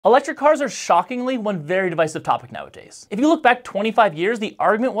Electric cars are shockingly one very divisive topic nowadays. If you look back 25 years, the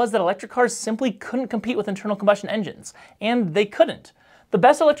argument was that electric cars simply couldn't compete with internal combustion engines, and they couldn't. The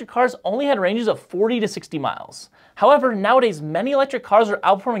best electric cars only had ranges of 40 to 60 miles. However, nowadays many electric cars are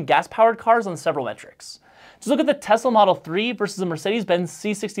outperforming gas-powered cars on several metrics. Just look at the Tesla Model 3 versus the Mercedes-Benz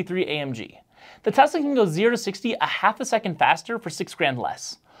C63 AMG. The Tesla can go 0 to 60 a half a second faster for $6,000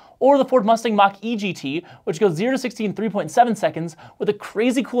 less. Or the Ford Mustang Mach-E GT, which goes 0 to 60 in 3.7 seconds with a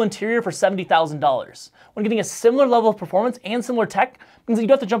crazy cool interior for $70,000. When getting a similar level of performance and similar tech means that you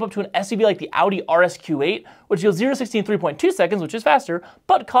don't have to jump up to an SUV like the Audi RSQ8, which goes 0 to 60 in 3.2 seconds, which is faster,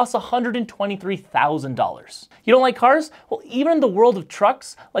 but costs $123,000. You don't like cars? Well, even in the world of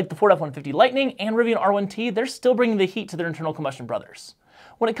trucks, like the Ford F-150 Lightning and Rivian R1T, they're still bringing the heat to their internal combustion brothers.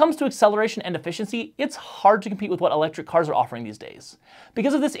 When it comes to acceleration and efficiency, it's hard to compete with what electric cars are offering these days.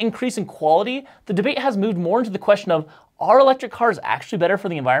 Because of this increase in quality, the debate has moved more into the question of, are electric cars actually better for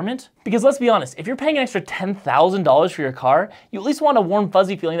the environment? Because let's be honest, if you're paying an extra $10,000 for your car, you at least want a warm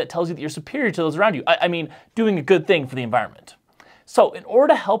fuzzy feeling that tells you that you're superior to those around you. I mean, doing a good thing for the environment. So in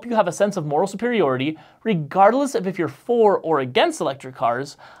order to help you have a sense of moral superiority, regardless of if you're for or against electric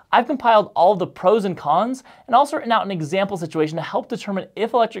cars, I've compiled all of the pros and cons and also written out an example situation to help determine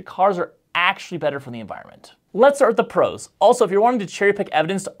if electric cars are actually better for the environment. Let's start with the pros. Also, if you're wanting to cherry pick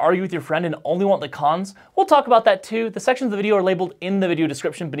evidence to argue with your friend and only want the cons, we'll talk about that too. The sections of the video are labeled in the video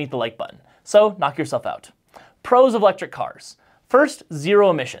description beneath the like button. So knock yourself out. Pros of electric cars. First, zero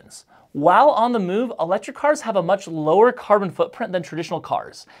emissions. While on the move, electric cars have a much lower carbon footprint than traditional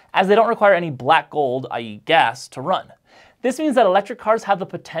cars, as they don't require any black gold, i.e. gas, to run. This means that electric cars have the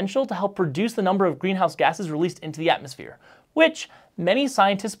potential to help reduce the number of greenhouse gases released into the atmosphere, which many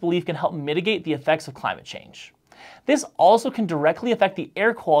scientists believe can help mitigate the effects of climate change. This also can directly affect the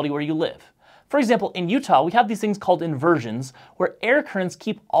air quality where you live. For example, in Utah, we have these things called inversions, where air currents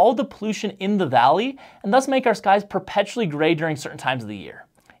keep all the pollution in the valley and thus make our skies perpetually gray during certain times of the year.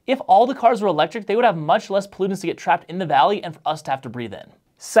 If all the cars were electric, they would have much less pollutants to get trapped in the valley and for us to have to breathe in.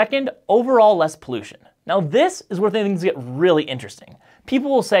 Second, overall less pollution. Now this is where things get really interesting. People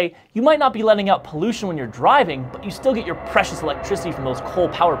will say, you might not be letting out pollution when you're driving, but you still get your precious electricity from those coal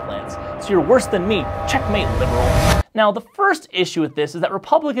power plants, so you're worse than me. Checkmate, liberal. Now the first issue with this is that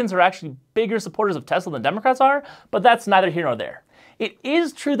Republicans are actually bigger supporters of Tesla than Democrats are, but that's neither here nor there. It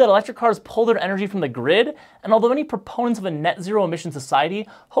is true that electric cars pull their energy from the grid, and although many proponents of a net zero emission society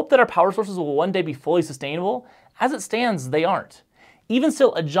hope that our power sources will one day be fully sustainable, as it stands, they aren't. Even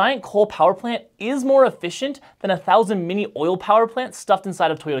still, a giant coal power plant is more efficient than 1,000 mini oil power plants stuffed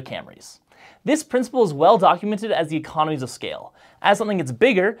inside of Toyota Camrys. This principle is well documented as the economies of scale. As something gets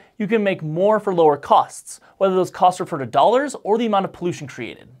bigger, you can make more for lower costs, whether those costs refer to dollars or the amount of pollution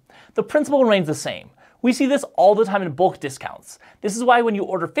created. The principle remains the same. We see this all the time in bulk discounts. This is why when you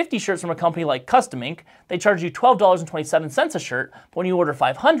order 50 shirts from a company like Custom Ink, they charge you $12.27 a shirt, but when you order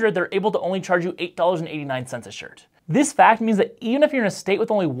 500, they're able to only charge you $8.89 a shirt. This fact means that even if you're in a state with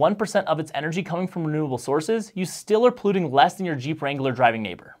only 1% of its energy coming from renewable sources, you still are polluting less than your Jeep Wrangler driving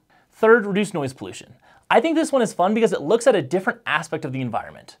neighbor. Third, reduce noise pollution. I think this one is fun because it looks at a different aspect of the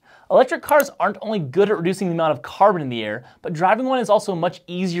environment. Electric cars aren't only good at reducing the amount of carbon in the air, but driving one is also much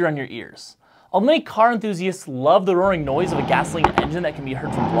easier on your ears. Although many car enthusiasts love the roaring noise of a gasoline engine that can be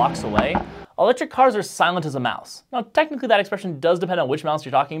heard from blocks away, electric cars are silent as a mouse. Now, technically that expression does depend on which mouse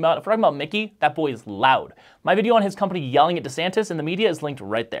you're talking about. If we're talking about Mickey, that boy is loud. My video on his company yelling at DeSantis in the media is linked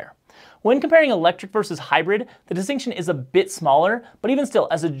right there. When comparing electric versus hybrid, the distinction is a bit smaller, but even still,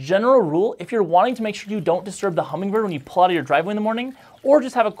 as a general rule, if you're wanting to make sure you don't disturb the hummingbird when you pull out of your driveway in the morning, or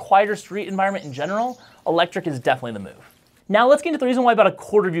just have a quieter street environment in general, electric is definitely the move. Now let's get into the reason why about a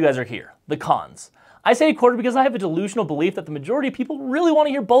quarter of you guys are here, the cons. I say a quarter because I have a delusional belief that the majority of people really want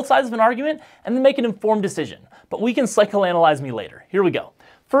to hear both sides of an argument and then make an informed decision. But we can psychoanalyze me later. Here we go.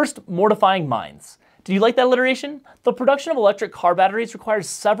 First, mortifying minds. Did you like that alliteration? The production of electric car batteries requires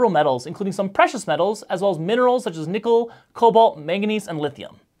several metals, including some precious metals, as well as minerals such as nickel, cobalt, manganese, and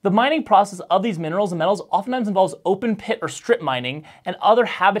lithium. The mining process of these minerals and metals oftentimes involves open pit or strip mining and other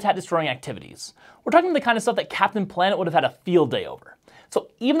habitat destroying activities. We're talking the kind of stuff that Captain Planet would have had a field day over. So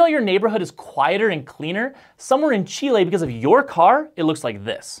even though your neighborhood is quieter and cleaner, somewhere in Chile because of your car, it looks like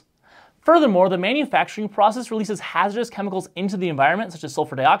this. Furthermore, the manufacturing process releases hazardous chemicals into the environment such as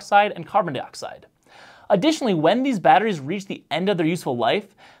sulfur dioxide and carbon dioxide. Additionally, when these batteries reach the end of their useful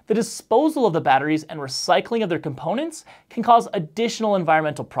life, the disposal of the batteries and recycling of their components can cause additional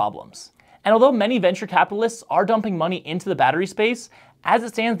environmental problems. And although many venture capitalists are dumping money into the battery space, as it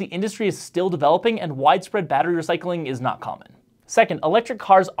stands, the industry is still developing and widespread battery recycling is not common. Second, electric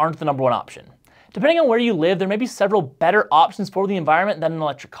cars aren't the #1 option. Depending on where you live, there may be several better options for the environment than an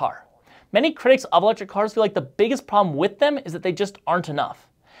electric car. Many critics of electric cars feel like the biggest problem with them is that they just aren't enough.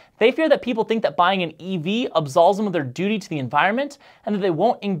 They fear that people think that buying an EV absolves them of their duty to the environment and that they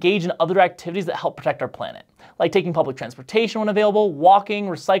won't engage in other activities that help protect our planet, like taking public transportation when available, walking,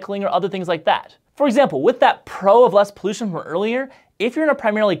 recycling, or other things like that. For example, with that pro of less pollution from earlier, if you're in a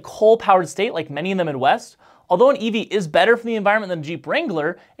primarily coal-powered state like many in the Midwest, although an EV is better for the environment than a Jeep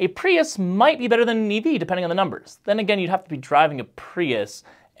Wrangler, a Prius might be better than an EV depending on the numbers. Then again, you'd have to be driving a Prius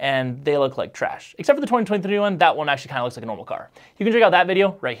and they look like trash. Except for the 2023 one, that one actually kind of looks like a normal car. You can check out that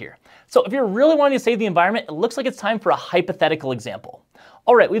video right here. So if you're really wanting to save the environment, it looks like it's time for a hypothetical example.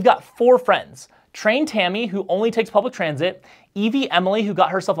 All right, we've got 4 friends. Train Tammy, who only takes public transit, EV Emily, who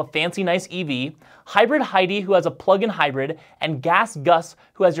got herself a fancy nice EV, Hybrid Heidi, who has a plug-in hybrid, and Gas Gus,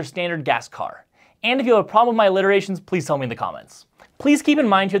 who has your standard gas car. And if you have a problem with my alliterations, please tell me in the comments. Please keep in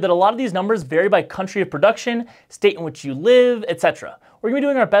mind here that a lot of these numbers vary by country of production, state in which you live, etc. We're going to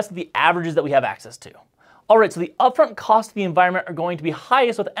be doing our best with the averages that we have access to. Alright, so the upfront costs of the environment are going to be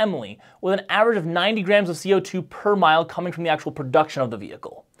highest with Emily, with an average of 90 grams of CO2 per mile coming from the actual production of the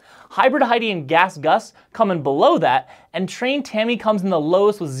vehicle. Hybrid Heidi and Gas Gus come in below that, and Train Tammy comes in the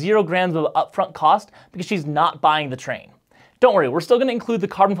lowest with 0 grams of upfront cost because she's not buying the train. Don't worry, we're still going to include the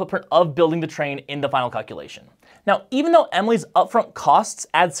carbon footprint of building the train in the final calculation. Now, even though Emily's upfront costs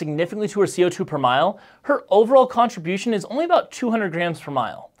add significantly to her CO2 per mile, her overall contribution is only about 200 grams per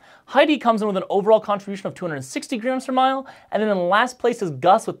mile. Heidi comes in with an overall contribution of 260 grams per mile, and then in last place is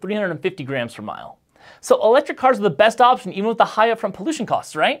Gus with 350 grams per mile. So electric cars are the best option even with the high upfront pollution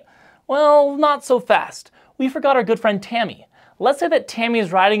costs, right? Well, not so fast. We forgot our good friend Tammy. Let's say that Tammy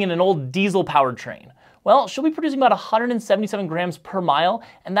is riding in an old diesel-powered train. Well, she'll be producing about 177 grams per mile,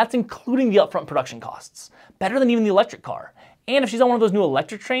 and that's including the upfront production costs. Better than even the electric car. And if she's on one of those new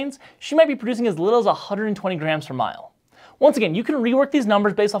electric trains, she might be producing as little as 120 grams per mile. Once again, you can rework these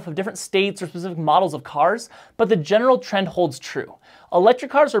numbers based off of different states or specific models of cars, but the general trend holds true.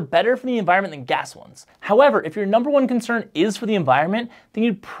 Electric cars are better for the environment than gas ones. However, if your number one concern is for the environment, then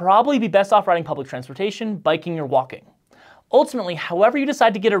you'd probably be best off riding public transportation, biking, or walking. Ultimately, however you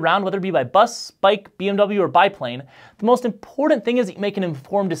decide to get around, whether it be by bus, bike, BMW, or biplane, the most important thing is that you make an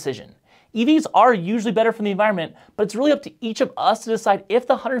informed decision. EVs are usually better for the environment, but it's really up to each of us to decide if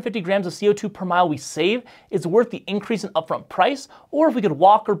the 150 grams of CO2 per mile we save is worth the increase in upfront price, or if we could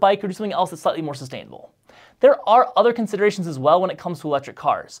walk or bike or do something else that's slightly more sustainable. There are other considerations as well when it comes to electric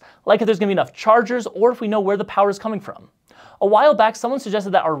cars, like if there's going to be enough chargers or if we know where the power is coming from. A while back, someone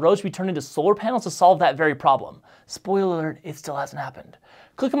suggested that our roads should be turned into solar panels to solve that very problem. Spoiler alert, it still hasn't happened.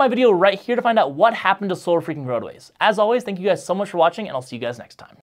 Click on my video right here to find out what happened to solar freaking roadways. As always, thank you guys so much for watching, and I'll see you guys next time.